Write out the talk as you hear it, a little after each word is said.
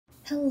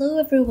Hello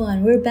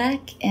everyone, we're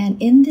back, and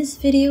in this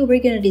video we're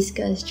gonna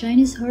discuss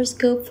Chinese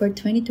horoscope for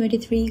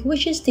 2023,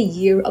 which is the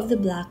year of the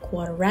black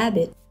water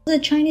rabbit. The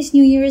Chinese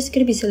New Year is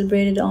gonna be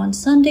celebrated on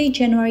Sunday,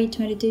 January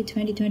 22,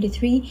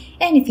 2023,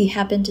 and if you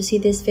happen to see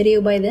this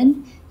video by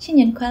then, 新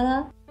年快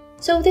乐!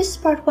 So this is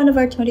part 1 of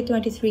our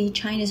 2023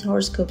 Chinese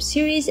horoscope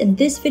series, and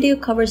this video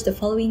covers the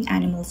following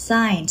animal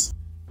signs: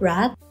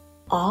 rat,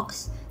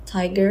 ox,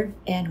 tiger,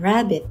 and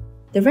rabbit.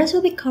 The rest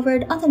will be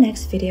covered on the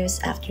next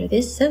videos after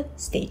this, so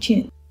stay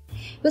tuned.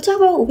 We'll talk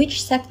about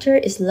which sector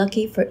is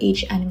lucky for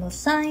each animal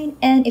sign,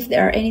 and if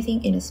there are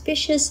anything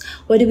inauspicious,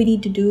 what do we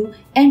need to do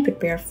and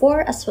prepare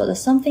for, as well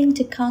as something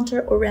to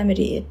counter or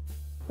remedy it.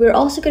 We're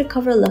also going to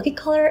cover lucky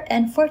color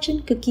and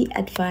fortune cookie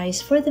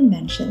advice for the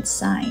mentioned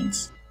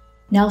signs.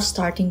 Now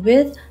starting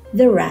with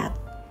the rat.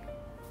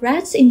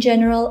 Rats in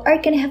general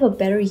are going to have a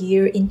better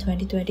year in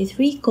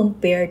 2023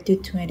 compared to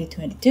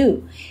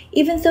 2022.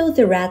 Even though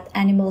the rat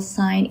animal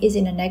sign is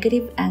in a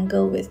negative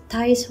angle with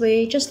Tai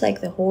Sui, just like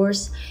the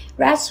horse,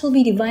 rats will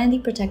be divinely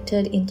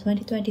protected in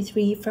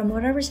 2023 from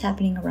whatever's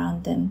happening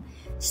around them.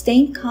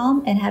 Staying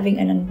calm and having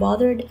an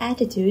unbothered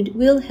attitude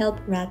will help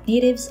rat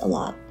natives a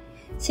lot.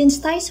 Since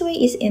Tai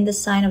Sui is in the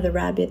sign of the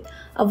rabbit,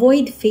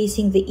 avoid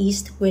facing the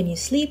east when you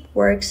sleep,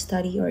 work,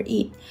 study, or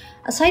eat.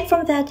 Aside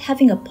from that,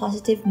 having a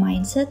positive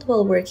mindset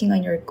while working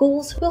on your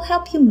goals will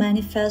help you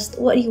manifest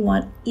what you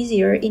want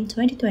easier in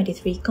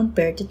 2023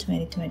 compared to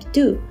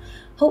 2022.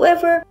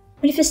 However,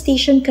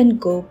 manifestation can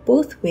go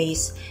both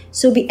ways,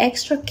 so be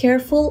extra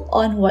careful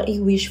on what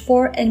you wish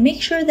for and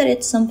make sure that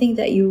it's something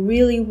that you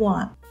really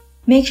want.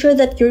 Make sure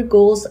that your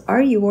goals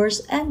are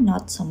yours and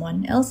not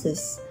someone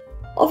else's.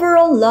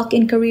 Overall, luck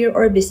in career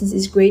or business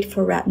is great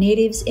for rat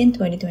natives in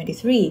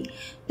 2023.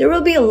 There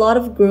will be a lot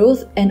of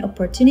growth and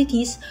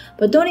opportunities,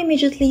 but don't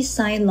immediately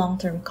sign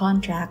long-term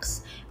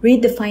contracts.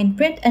 Read the fine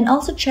print and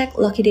also check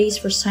lucky days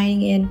for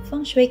signing in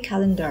Feng Shui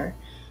calendar.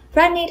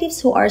 Rat natives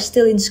who are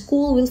still in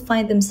school will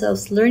find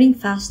themselves learning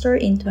faster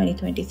in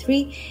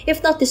 2023,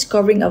 if not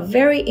discovering a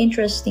very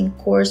interesting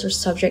course or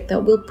subject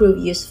that will prove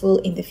useful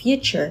in the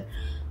future.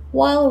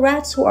 While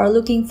rats who are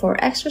looking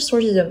for extra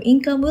sources of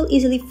income will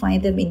easily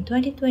find them in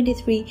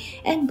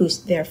 2023 and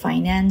boost their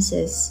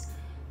finances.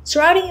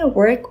 Surrounding your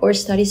work or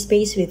study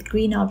space with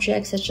green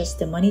objects such as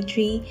the money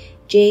tree,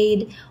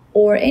 jade,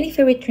 or any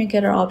favorite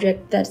trinket or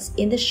object that's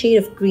in the shade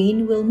of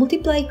green will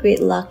multiply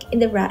great luck in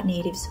the rat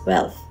native's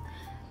wealth.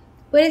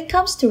 When it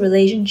comes to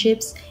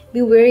relationships,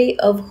 be wary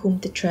of whom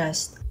to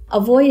trust.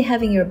 Avoid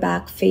having your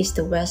back face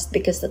the west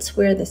because that's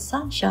where the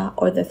Sansha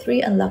or the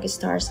 3 unlucky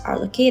stars are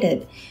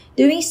located.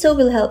 Doing so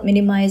will help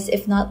minimize,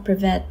 if not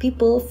prevent,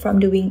 people from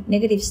doing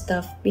negative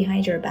stuff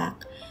behind your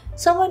back.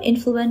 Someone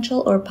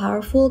influential or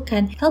powerful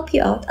can help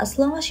you out as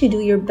long as you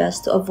do your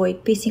best to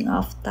avoid pissing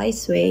off Tai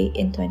Sui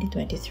in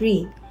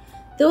 2023.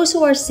 Those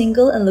who are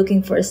single and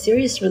looking for a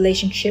serious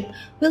relationship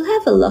will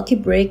have a lucky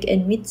break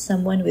and meet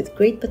someone with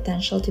great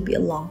potential to be a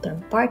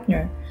long-term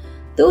partner.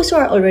 Those who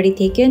are already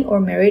taken or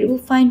married will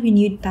find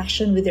renewed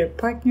passion with their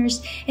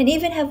partners and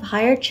even have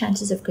higher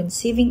chances of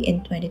conceiving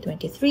in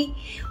 2023,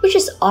 which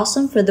is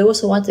awesome for those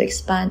who want to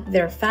expand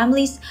their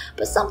families,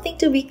 but something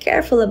to be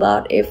careful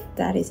about if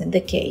that isn't the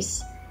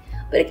case.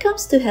 When it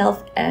comes to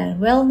health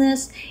and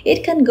wellness,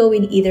 it can go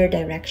in either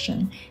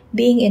direction.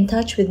 Being in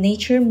touch with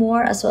nature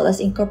more, as well as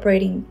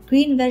incorporating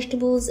green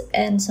vegetables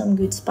and some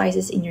good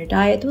spices in your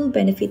diet will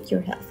benefit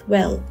your health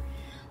well.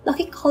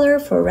 Lucky color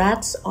for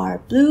rats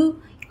are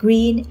blue,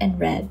 green, and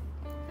red.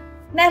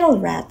 Metal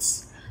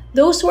rats.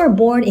 Those who are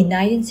born in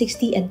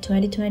 1960 and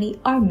 2020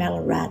 are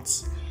metal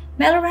rats.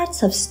 Metal rats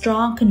have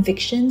strong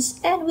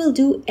convictions and will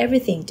do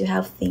everything to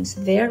have things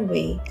their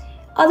way.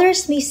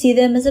 Others may see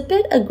them as a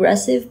bit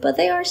aggressive, but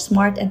they are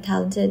smart and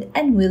talented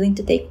and willing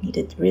to take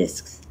needed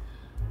risks.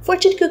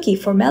 Fortune cookie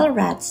for metal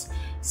rats.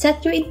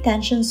 Set your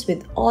intentions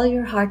with all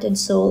your heart and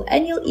soul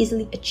and you'll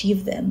easily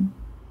achieve them.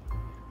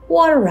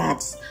 Water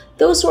rats.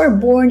 Those who are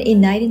born in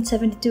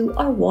 1972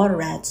 are water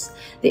rats.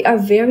 They are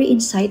very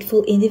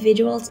insightful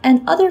individuals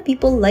and other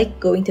people like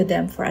going to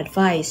them for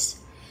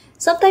advice.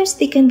 Sometimes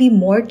they can be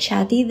more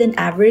chatty than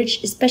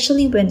average,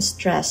 especially when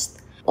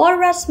stressed. Water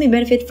rats may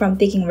benefit from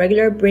taking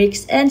regular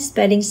breaks and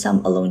spending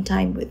some alone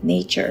time with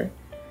nature.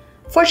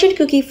 Fortune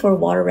cookie for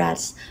water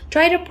rats.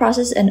 Try to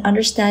process and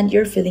understand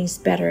your feelings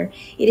better.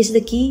 It is the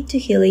key to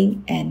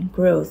healing and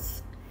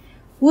growth.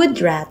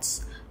 Wood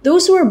rats.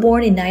 Those who were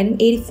born in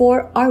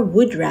 1984 are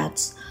wood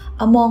rats.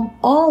 Among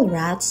all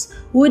rats,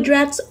 wood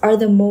rats are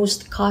the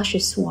most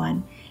cautious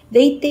one.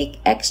 They take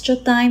extra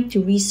time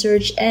to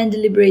research and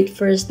deliberate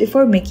first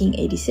before making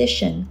a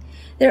decision.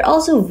 They're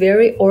also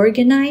very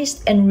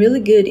organized and really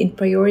good in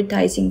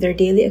prioritizing their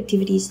daily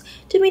activities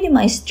to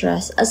minimize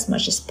stress as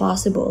much as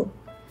possible.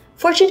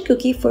 Fortune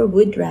cookie for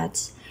wood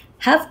rats.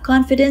 Have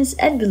confidence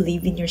and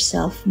believe in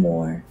yourself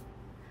more.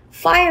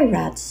 Fire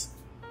rats.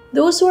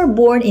 Those who are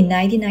born in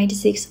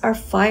 1996 are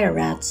fire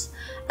rats.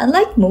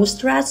 Unlike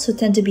most rats who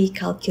tend to be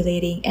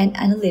calculating and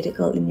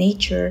analytical in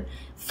nature,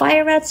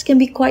 fire rats can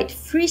be quite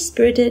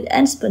free-spirited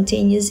and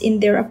spontaneous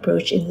in their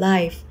approach in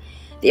life.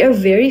 They are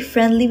very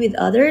friendly with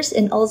others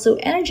and also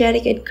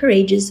energetic and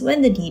courageous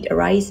when the need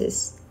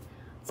arises.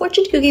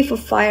 Fortune cookie for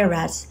fire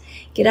rats.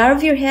 Get out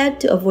of your head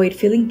to avoid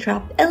feeling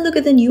trapped and look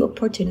at the new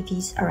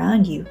opportunities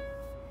around you.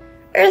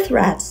 Earth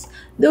rats.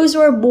 Those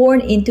who are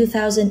born in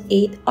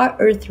 2008 are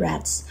earth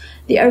rats.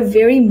 They are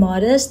very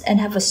modest and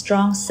have a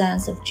strong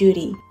sense of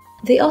duty.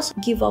 They also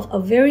give off a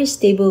very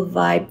stable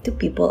vibe to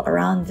people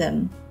around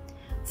them.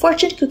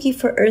 Fortune cookie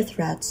for earth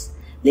rats.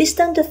 List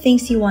down the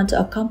things you want to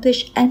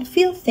accomplish and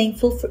feel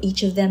thankful for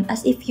each of them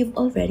as if you've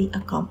already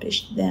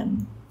accomplished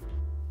them.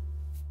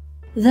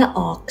 The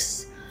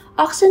ox.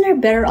 Oxen are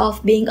better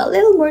off being a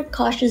little more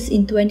cautious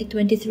in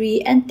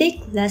 2023 and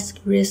take less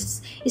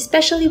risks,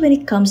 especially when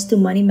it comes to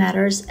money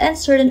matters and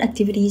certain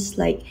activities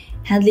like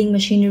handling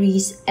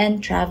machineries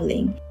and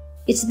traveling.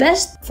 It's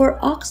best for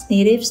ox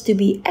natives to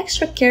be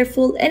extra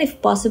careful and,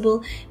 if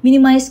possible,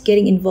 minimize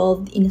getting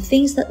involved in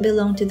things that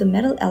belong to the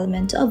metal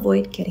element to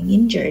avoid getting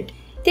injured.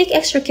 Take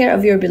extra care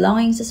of your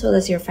belongings as well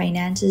as your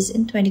finances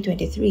in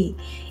 2023.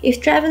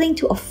 If traveling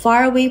to a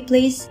faraway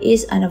place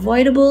is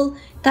unavoidable,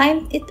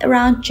 time it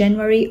around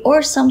January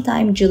or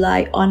sometime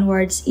July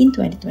onwards in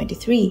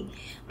 2023.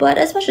 But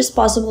as much as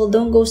possible,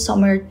 don't go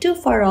somewhere too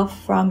far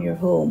off from your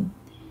home.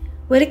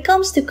 When it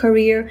comes to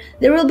career,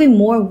 there will be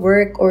more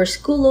work or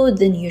school load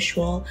than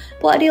usual,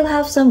 but you'll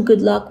have some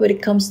good luck when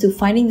it comes to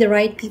finding the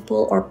right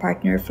people or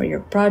partner for your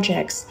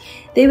projects.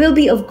 They will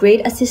be of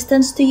great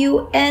assistance to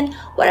you, and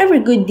whatever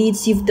good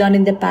deeds you've done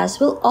in the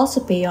past will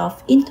also pay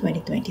off in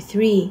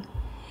 2023.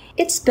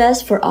 It's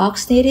best for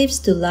ox natives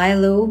to lie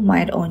low,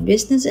 mind own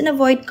business, and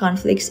avoid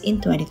conflicts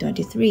in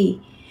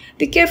 2023.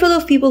 Be careful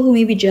of people who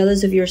may be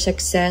jealous of your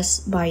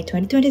success by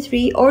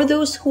 2023 or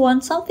those who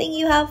want something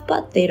you have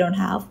but they don't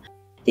have.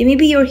 They may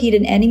be your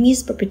hidden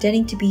enemies but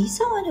pretending to be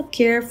someone who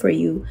cares for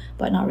you,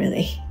 but not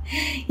really.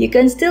 You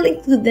can still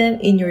include them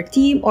in your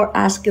team or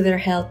ask their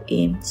help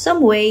in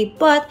some way,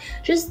 but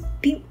just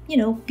be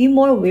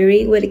more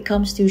wary when it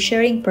comes to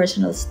sharing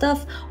personal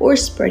stuff or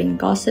spreading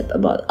gossip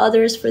about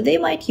others, for they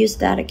might use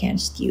that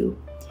against you.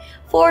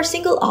 For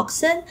single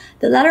oxen,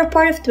 the latter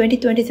part of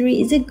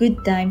 2023 is a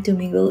good time to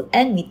mingle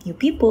and meet new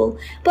people,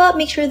 but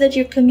make sure that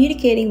you're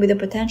communicating with a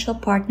potential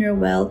partner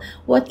well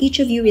what each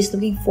of you is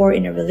looking for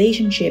in a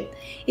relationship.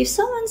 If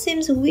someone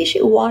seems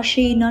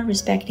wishy-washy, not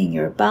respecting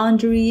your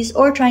boundaries,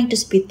 or trying to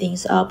speed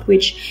things up,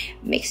 which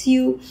makes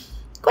you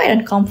quite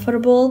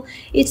uncomfortable,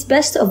 it's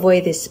best to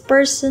avoid this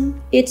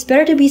person. It's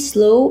better to be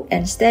slow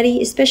and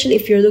steady, especially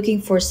if you're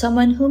looking for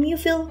someone whom you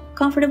feel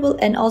comfortable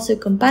and also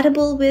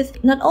compatible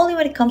with, not only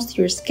when it comes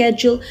to your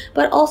schedule,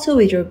 but also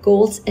with your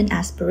goals and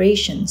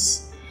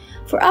aspirations.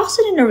 For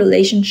oxen in a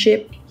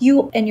relationship,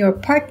 you and your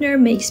partner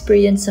may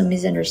experience some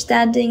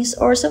misunderstandings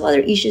or some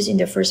other issues in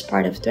the first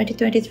part of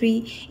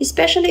 2023,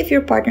 especially if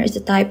your partner is the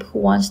type who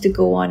wants to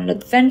go on an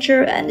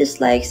adventure and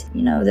dislikes,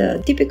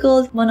 the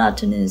typical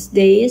monotonous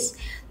days.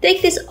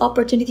 Take this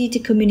opportunity to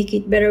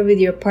communicate better with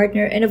your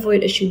partner and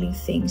avoid assuming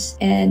things,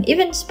 and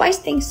even spice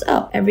things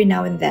up every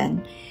now and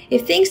then.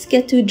 If things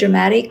get too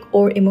dramatic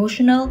or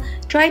emotional,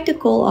 try to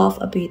cool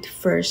off a bit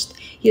first.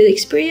 You'll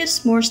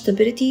experience more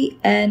stability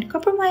and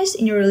compromise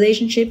in your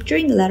relationship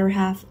during the latter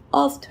half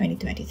of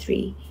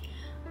 2023.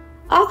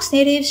 Ox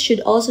natives should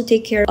also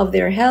take care of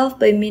their health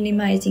by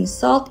minimizing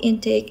salt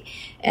intake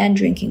and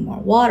drinking more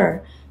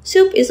water.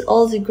 Soup is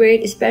also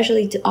great,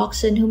 especially to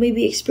oxen who may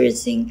be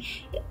experiencing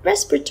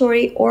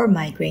respiratory or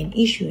migraine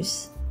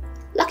issues.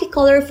 Lucky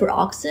color for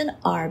oxen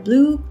are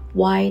blue,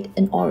 white,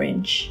 and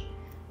orange.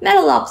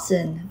 Metal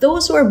oxen.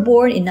 Those who are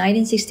born in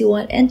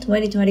 1961 and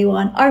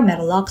 2021 are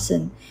metal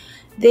oxen.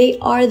 They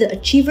are the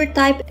achiever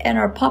type and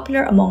are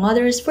popular among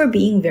others for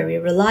being very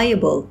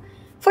reliable.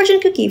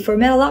 Fortune cookie for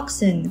metal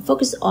oxen.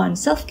 Focus on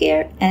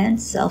self-care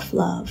and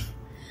self-love.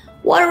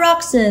 Water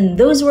oxen.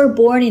 Those who were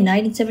born in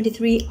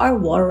 1973 are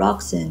water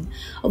oxen.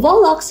 Of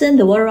all oxen,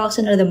 the water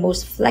oxen are the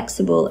most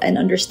flexible and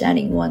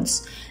understanding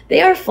ones.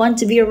 They are fun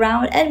to be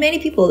around and many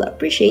people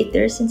appreciate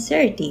their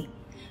sincerity.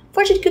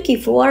 Fortune cookie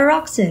for water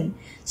oxen.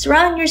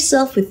 Surround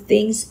yourself with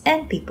things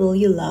and people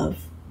you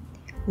love.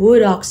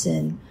 Wood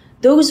oxen.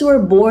 Those who were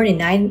born in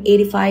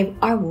 1985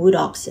 are wood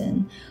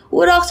oxen.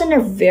 Wood oxen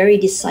are very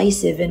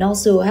decisive and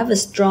also have a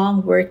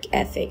strong work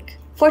ethic.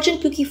 Fortune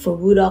cookie for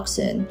wood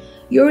oxen.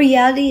 Your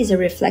reality is a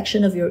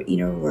reflection of your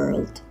inner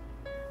world.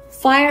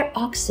 Fire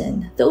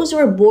oxen. Those who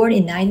were born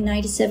in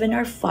 1997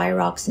 are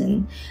fire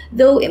oxen.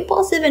 Though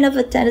impulsive and have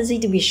a tendency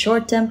to be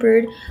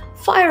short-tempered,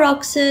 fire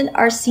oxen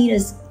are seen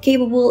as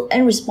capable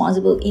and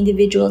responsible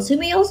individuals who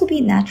may also be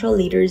natural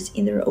leaders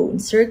in their own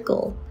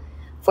circle.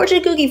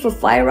 Fortune cookie for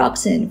fire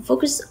oxen.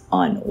 Focus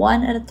on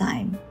one at a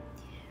time.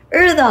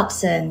 Earth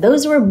oxen.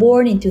 Those who were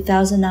born in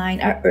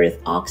 2009 are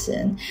earth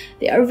oxen.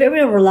 They are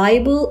very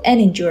reliable and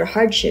endure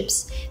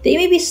hardships. They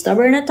may be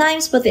stubborn at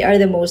times, but they are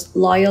the most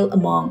loyal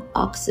among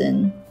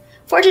oxen.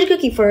 Fortune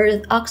cookie for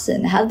earth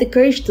oxen. Have the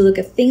courage to look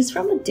at things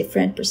from a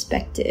different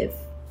perspective.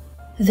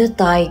 The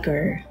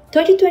Tiger.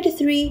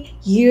 2023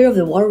 year of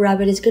the water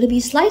rabbit is going to be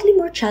slightly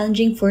more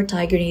challenging for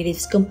Tiger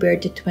natives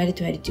compared to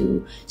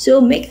 2022. So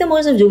make the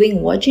most of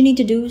doing what you need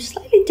to do,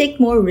 slightly take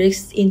more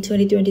risks in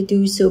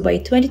 2022 so by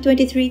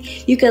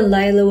 2023 you can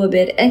lie low a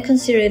bit and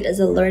consider it as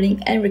a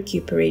learning and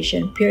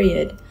recuperation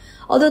period.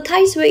 Although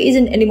Tai Sui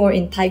isn't anymore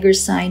in Tiger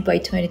sign by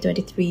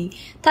 2023,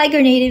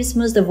 Tiger natives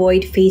must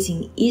avoid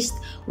facing east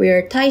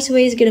where Tai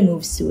Sui is going to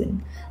move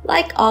soon.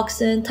 Like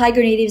oxen,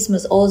 Tiger natives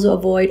must also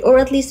avoid or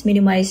at least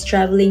minimize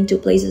traveling to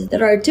places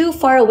that are too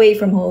far away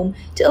from home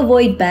to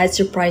avoid bad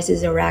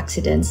surprises or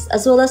accidents,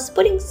 as well as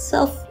putting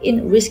self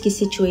in risky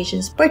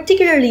situations,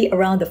 particularly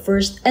around the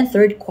first and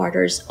third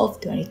quarters of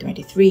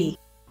 2023.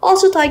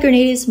 Also, Tiger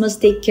natives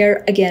must take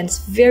care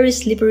against very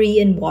slippery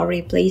and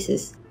watery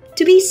places.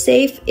 To be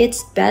safe,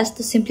 it's best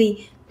to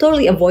simply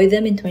totally avoid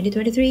them in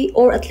 2023,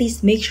 or at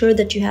least make sure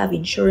that you have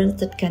insurance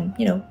that can,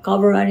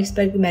 cover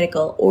unexpected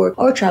medical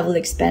or travel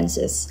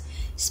expenses.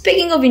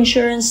 Speaking of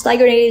insurance,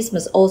 Tiger natives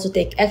must also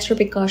take extra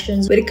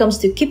precautions when it comes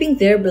to keeping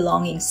their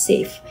belongings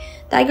safe.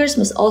 Tigers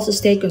must also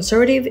stay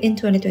conservative in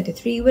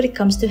 2023 when it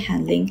comes to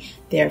handling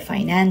their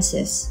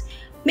finances.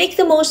 Make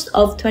the most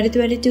of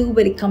 2022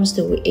 when it comes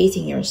to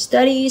acing your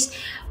studies,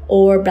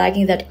 or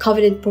bagging that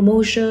coveted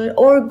promotion,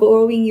 or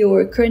growing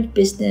your current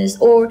business,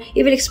 or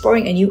even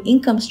exploring a new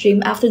income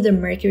stream after the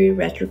Mercury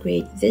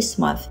retrograde this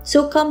month.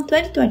 So come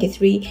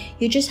 2023,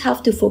 you just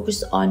have to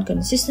focus on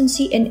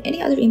consistency and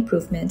any other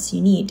improvements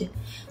you need.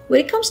 When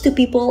it comes to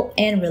people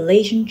and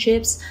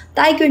relationships,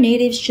 Tiger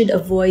natives should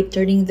avoid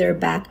turning their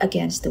back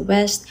against the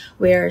west,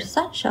 where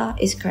Sansha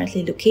is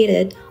currently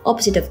located,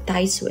 opposite of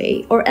Tai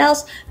Sui, or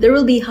else there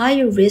will be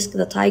higher risk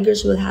that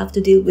Tigers will have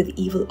to deal with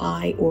evil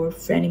eye or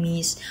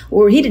frenemies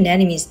or hidden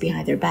enemies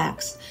behind their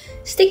backs.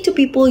 Stick to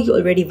people you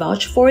already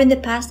vouched for in the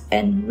past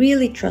and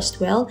really trust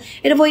well,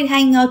 and avoid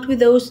hanging out with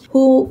those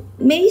who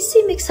may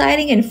seem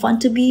exciting and fun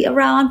to be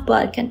around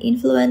but can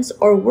influence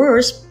or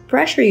worse,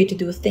 pressure you to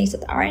do things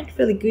that aren't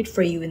really good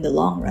for you in the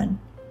long run.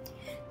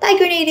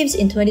 Tiger natives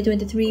in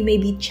 2023 may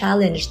be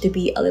challenged to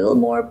be a little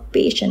more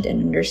patient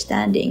and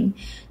understanding.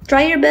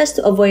 Try your best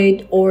to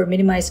avoid or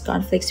minimize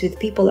conflicts with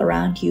people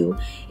around you.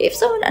 If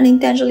someone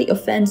unintentionally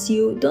offends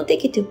you, don't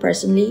take it too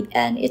personally,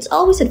 and it's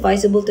always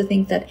advisable to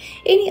think that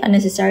any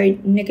unnecessary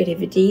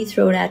negativity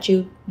thrown at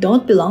you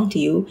don't belong to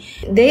you.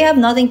 They have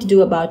nothing to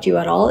do about you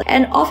at all,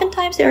 and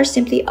oftentimes they are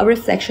simply a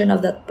reflection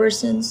of that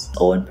person's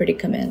own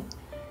predicament.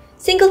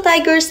 Single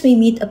Tigers may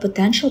meet a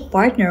potential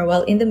partner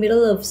while in the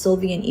middle of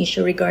solving an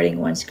issue regarding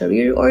one's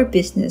career or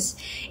business.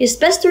 It's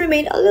best to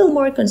remain a little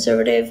more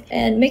conservative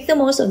and make the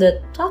most of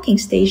the talking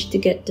stage to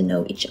get to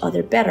know each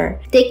other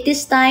better. Take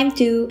this time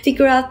to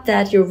figure out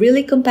that you're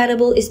really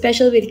compatible,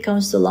 especially when it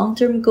comes to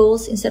long-term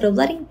goals, instead of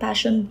letting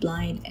passion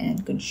blind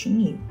and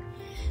consume you.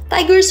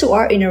 Tigers who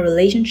are in a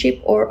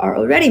relationship or are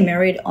already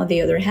married, on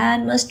the other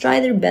hand, must try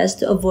their best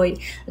to avoid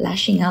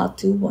lashing out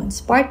to one's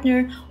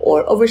partner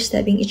or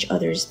overstepping each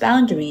other's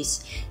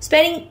boundaries.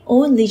 Spending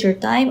own leisure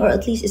time or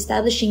at least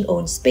establishing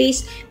own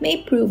space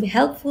may prove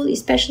helpful,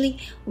 especially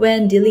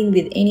when dealing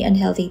with any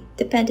unhealthy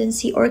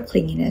dependency or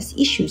clinginess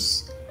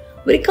issues.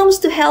 When it comes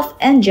to health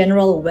and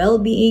general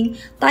well-being,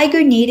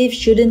 Tiger natives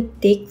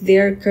shouldn't take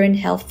their current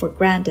health for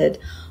granted.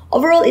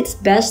 Overall, it's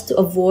best to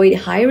avoid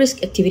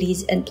high-risk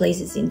activities and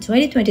places in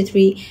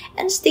 2023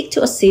 and stick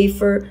to a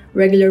safer,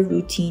 regular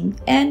routine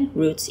and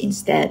routes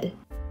instead.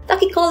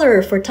 Lucky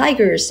color for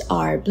Tigers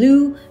are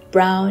blue,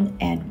 brown,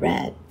 and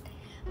red.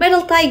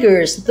 Metal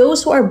Tigers,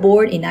 those who are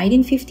born in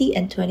 1950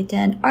 and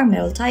 2010 are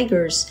Metal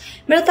Tigers.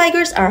 Metal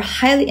Tigers are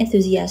highly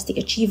enthusiastic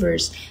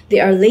achievers.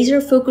 They are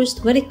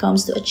laser-focused when it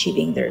comes to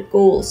achieving their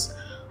goals.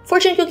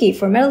 Fortune cookie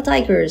for Metal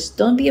Tigers,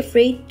 don't be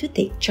afraid to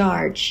take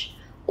charge.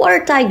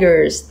 Water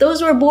Tigers, those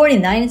who were born in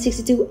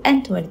 1962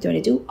 and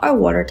 2022 are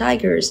Water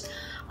Tigers.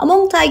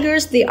 Among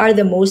Tigers, they are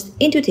the most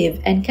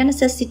intuitive and can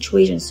assess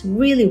situations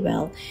really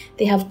well.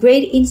 They have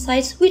great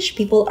insights which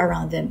people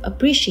around them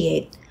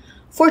appreciate.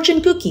 Fortune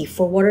cookie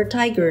for Water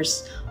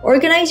Tigers,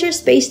 organize your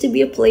space to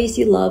be a place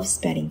you love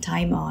spending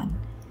time on.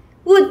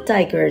 Wood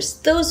Tigers,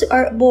 those who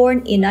are born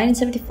in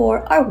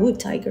 1974 are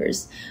Wood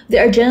Tigers. They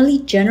are generally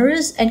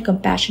generous and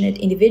compassionate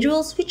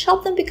individuals which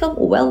help them become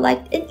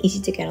well-liked and easy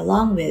to get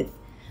along with.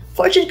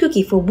 Fortune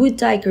cookie for Wood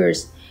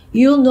Tigers,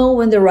 you'll know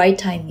when the right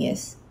time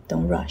is.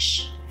 Don't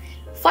rush.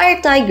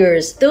 Fire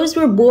Tigers, those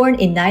who were born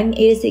in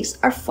 1986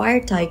 are Fire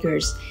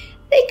Tigers.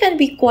 They can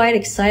be quite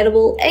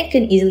excitable and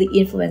can easily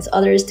influence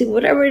others to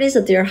whatever it is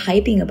that they're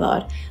hyping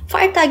about.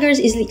 Fire Tigers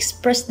easily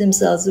express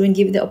themselves when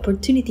given the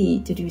opportunity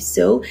to do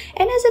so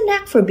and has a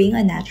knack for being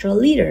a natural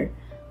leader.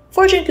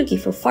 Fortune cookie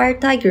for Fire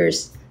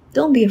Tigers,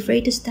 don't be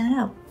afraid to stand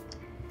out.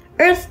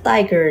 Earth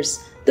Tigers,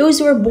 those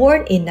who were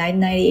born in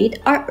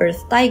 1998 are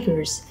Earth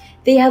Tigers.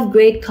 They have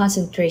great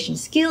concentration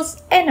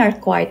skills and are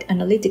quite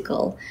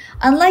analytical.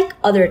 Unlike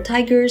other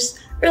tigers,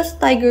 Earth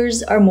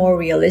Tigers are more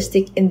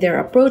realistic in their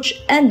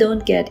approach and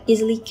don't get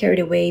easily carried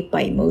away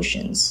by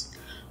emotions.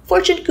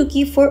 Fortune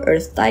cookie for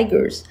Earth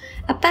Tigers.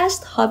 A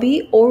past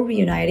hobby or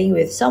reuniting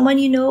with someone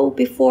you know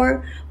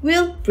before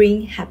will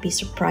bring happy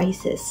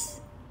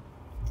surprises.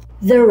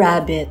 The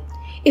Rabbit.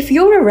 If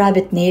you're a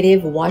rabbit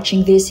native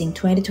watching this in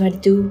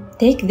 2022,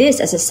 take this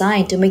as a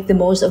sign to make the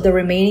most of the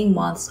remaining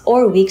months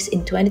or weeks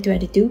in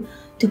 2022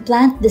 to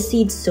plant the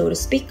seeds, so to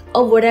speak,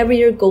 of whatever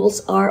your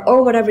goals are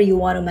or whatever you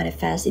want to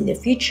manifest in the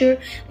future,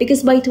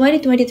 because by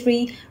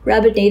 2023,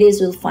 rabbit natives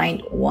will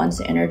find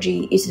one's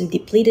energy is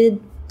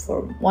depleted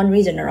for one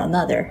reason or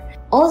another.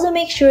 Also,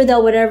 make sure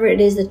that whatever it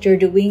is that you're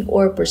doing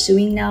or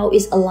pursuing now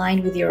is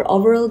aligned with your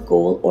overall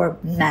goal or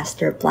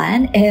master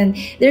plan, and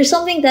there's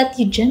something that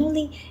you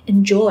genuinely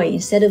enjoy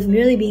instead of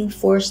merely being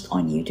forced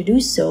on you to do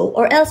so,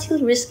 or else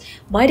you'll risk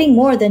biting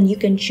more than you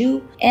can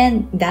chew,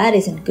 and that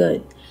isn't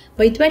good.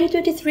 By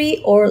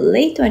 2023 or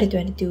late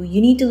 2022, you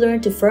need to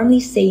learn to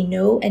firmly say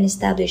no and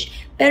establish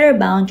better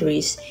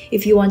boundaries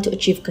if you want to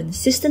achieve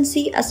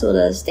consistency as well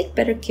as take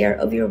better care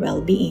of your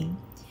well-being.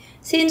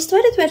 Since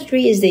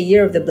 2023 is the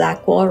year of the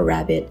black water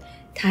rabbit,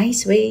 Tai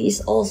Sui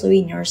is also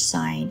in your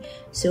sign,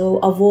 so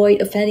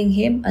avoid offending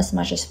him as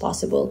much as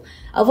possible.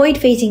 Avoid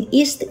facing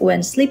east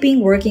when sleeping,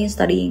 working,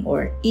 studying,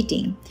 or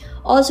eating.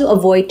 Also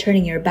avoid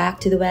turning your back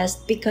to the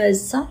west because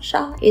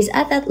Sansha is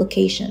at that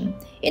location.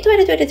 In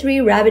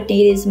 2023, rabbit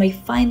natives may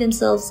find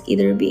themselves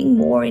either being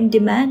more in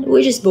demand,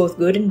 which is both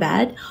good and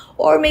bad,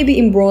 or maybe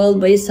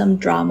embroiled by some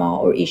drama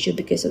or issue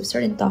because of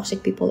certain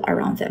toxic people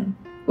around them.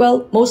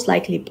 Well, most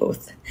likely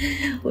both.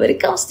 When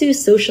it comes to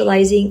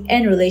socializing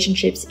and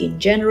relationships in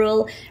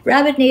general,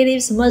 rabbit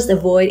natives must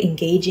avoid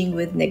engaging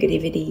with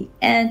negativity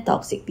and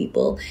toxic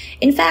people.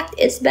 In fact,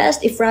 it's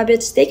best if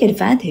rabbits take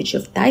advantage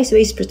of Tai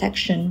Sui's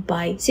protection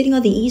by sitting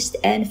on the east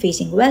and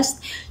facing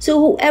west, so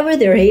whoever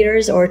their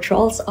haters or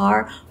trolls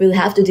are will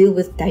have to deal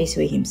with Tai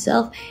Sui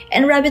himself,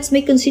 and rabbits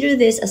may consider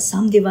this as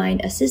some divine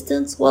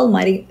assistance while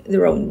minding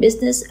their own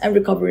business and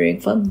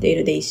recovering from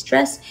day-to-day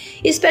stress.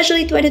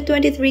 Especially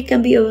 2023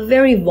 can be a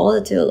very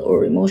volatile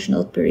or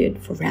emotional period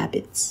for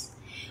rabbits.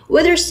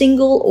 Whether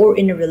single or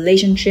in a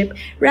relationship,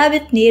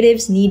 rabbit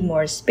natives need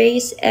more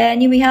space,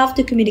 and you may have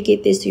to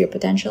communicate this to your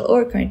potential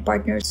or current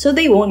partner so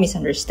they won't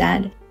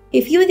misunderstand.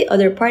 If you and the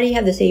other party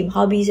have the same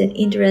hobbies and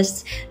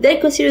interests, then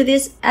consider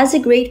this as a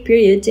great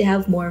period to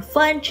have more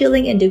fun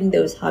chilling and doing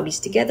those hobbies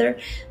together,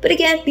 but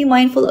again, be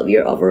mindful of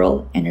your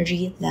overall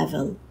energy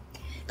level.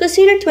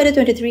 Consider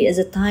 2023 as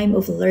a time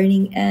of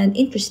learning and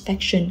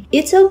introspection.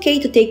 It's okay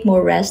to take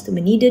more rest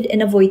when needed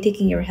and avoid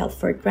taking your health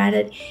for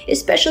granted,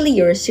 especially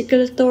your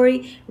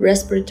circulatory,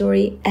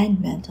 respiratory,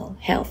 and mental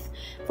health.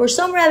 For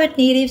some rabbit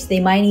natives, they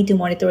might need to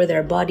monitor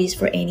their bodies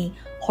for any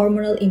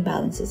hormonal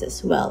imbalances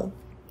as well.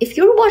 If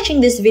you're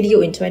watching this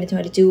video in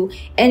 2022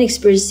 and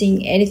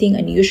experiencing anything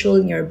unusual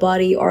in your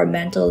body or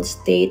mental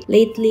state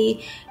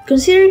lately,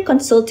 consider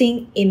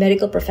consulting a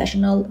medical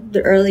professional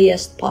the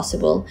earliest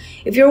possible.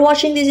 If you're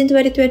watching this in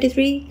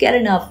 2023, get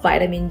enough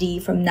vitamin D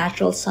from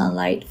natural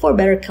sunlight for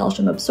better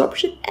calcium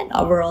absorption and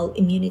overall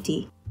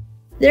immunity.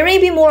 There may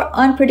be more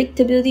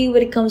unpredictability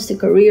when it comes to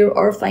career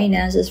or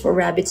finances for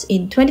rabbits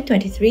in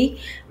 2023.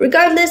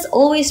 Regardless,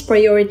 always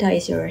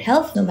prioritize your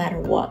health no matter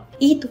what.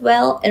 Eat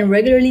well and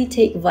regularly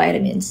take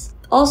vitamins.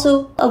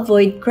 Also,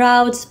 avoid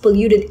crowds,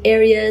 polluted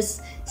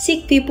areas,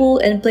 sick people,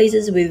 and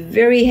places with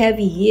very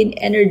heavy yin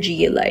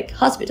energy like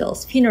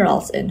hospitals,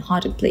 funerals, and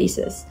haunted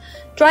places.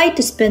 Try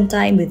to spend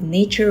time with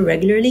nature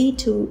regularly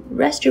to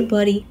rest your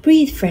body,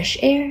 breathe fresh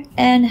air,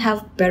 and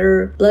have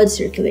better blood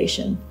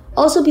circulation.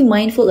 Also, be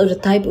mindful of the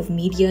type of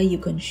media you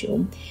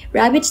consume.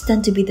 Rabbits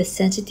tend to be the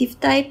sensitive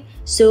type,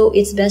 so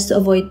it's best to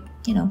avoid,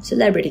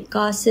 celebrity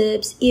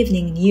gossips,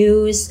 evening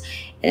news,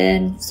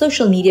 and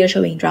social media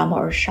showing drama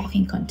or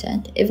shocking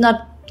content. If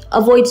not,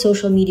 avoid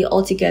social media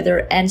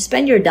altogether and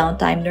spend your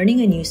downtime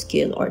learning a new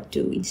skill or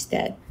two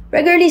instead.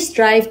 Regularly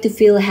strive to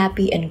feel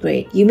happy and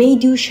great. You may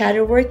do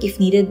shadow work if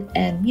needed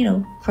and,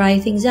 cry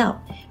things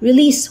out.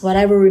 Release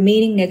whatever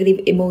remaining negative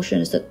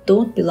emotions that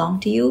don't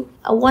belong to you.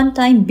 A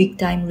one-time,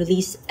 big-time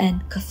release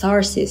and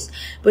catharsis.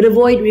 But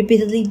avoid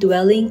repeatedly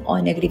dwelling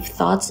on negative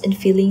thoughts and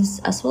feelings,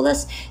 as well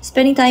as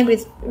spending time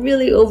with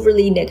really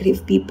overly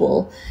negative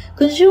people.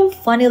 Consume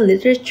funny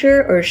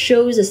literature or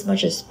shows as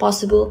much as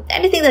possible.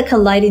 Anything that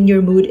can lighten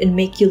your mood and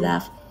make you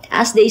laugh.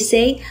 As they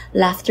say,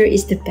 laughter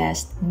is the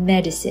best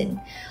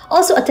medicine.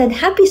 Also, attend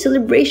happy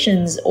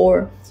celebrations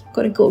or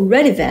quote-unquote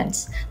red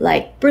events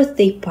like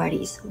birthday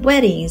parties,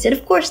 weddings, and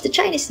of course the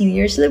Chinese New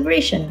Year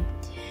celebration.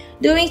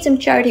 Doing some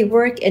charity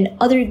work and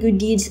other good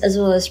deeds as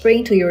well as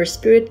praying to your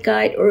spirit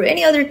guide or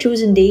any other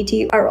chosen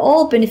deity are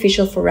all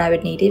beneficial for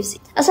rabbit natives.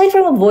 Aside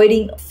from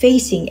avoiding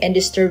facing and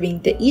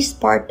disturbing the east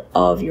part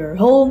of your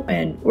home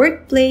and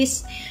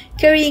workplace,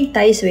 carrying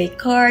Tai Sui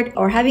card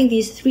or having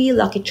these 3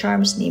 lucky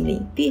charms,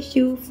 namely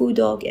Pishu, Food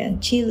Dog, and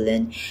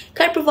Chilin,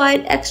 can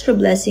provide extra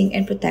blessing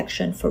and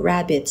protection for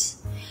rabbits.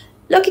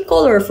 Lucky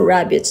color for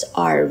rabbits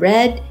are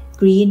red,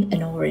 green,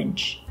 and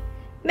orange.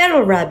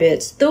 Metal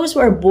rabbits, those who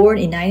are born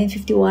in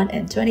 1951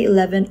 and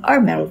 2011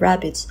 are metal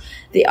rabbits.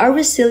 They are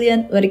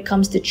resilient when it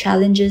comes to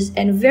challenges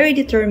and very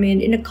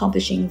determined in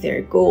accomplishing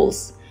their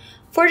goals.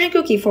 Fortune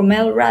cookie for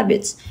metal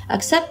rabbits,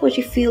 accept what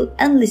you feel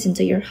and listen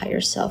to your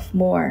higher self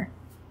more.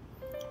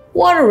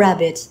 Water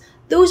rabbits,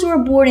 Those who were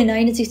born in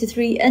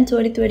 1963 and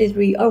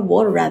 2023 are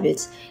water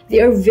rabbits.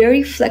 They are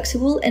very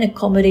flexible and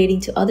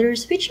accommodating to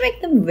others, which make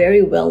them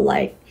very well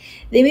liked.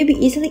 They may be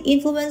easily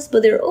influenced,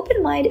 but their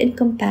open mind and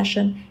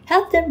compassion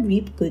help them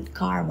reap good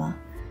karma.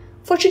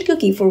 Fortune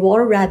cookie for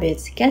water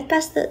rabbits: get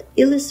past the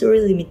illusory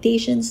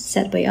limitations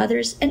set by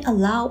others and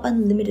allow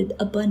unlimited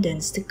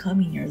abundance to come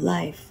in your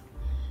life.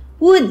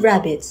 Wood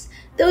rabbits.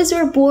 Those who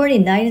were born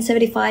in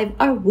 1975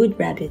 are wood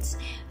rabbits.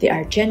 They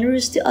are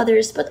generous to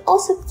others but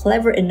also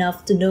clever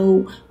enough to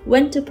know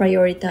when to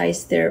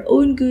prioritize their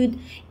own good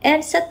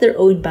and set their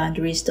own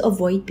boundaries to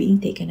avoid being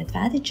taken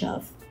advantage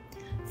of.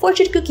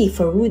 Fortune cookie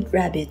for wood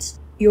rabbits: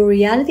 your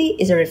reality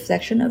is a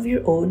reflection of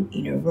your own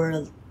inner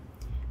world.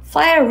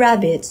 Fire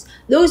rabbits.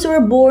 Those who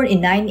were born in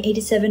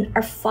 1987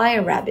 are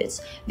fire rabbits.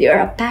 They are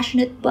a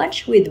passionate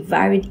bunch with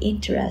varied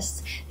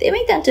interests. They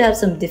may tend to have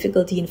some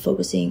difficulty in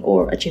focusing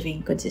or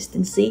achieving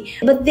consistency,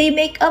 but they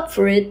make up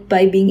for it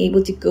by being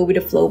able to go with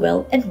the flow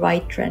well and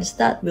ride trends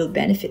that will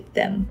benefit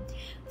them.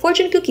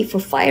 Fortune cookie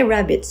for fire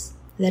rabbits: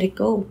 let it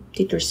go,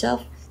 treat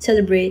yourself,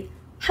 celebrate,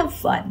 have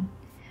fun.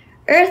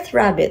 Earth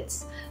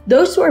rabbits.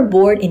 Those who are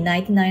born in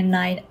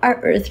 1999 are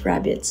earth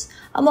rabbits.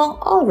 Among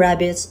all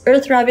rabbits,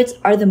 earth rabbits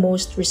are the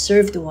most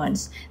reserved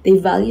ones. They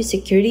value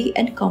security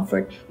and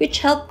comfort,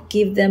 which help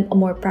give them a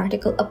more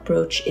practical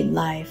approach in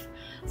life.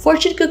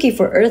 Fortune cookie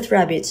for earth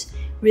rabbits: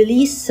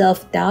 release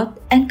self-doubt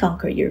and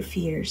conquer your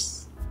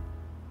fears.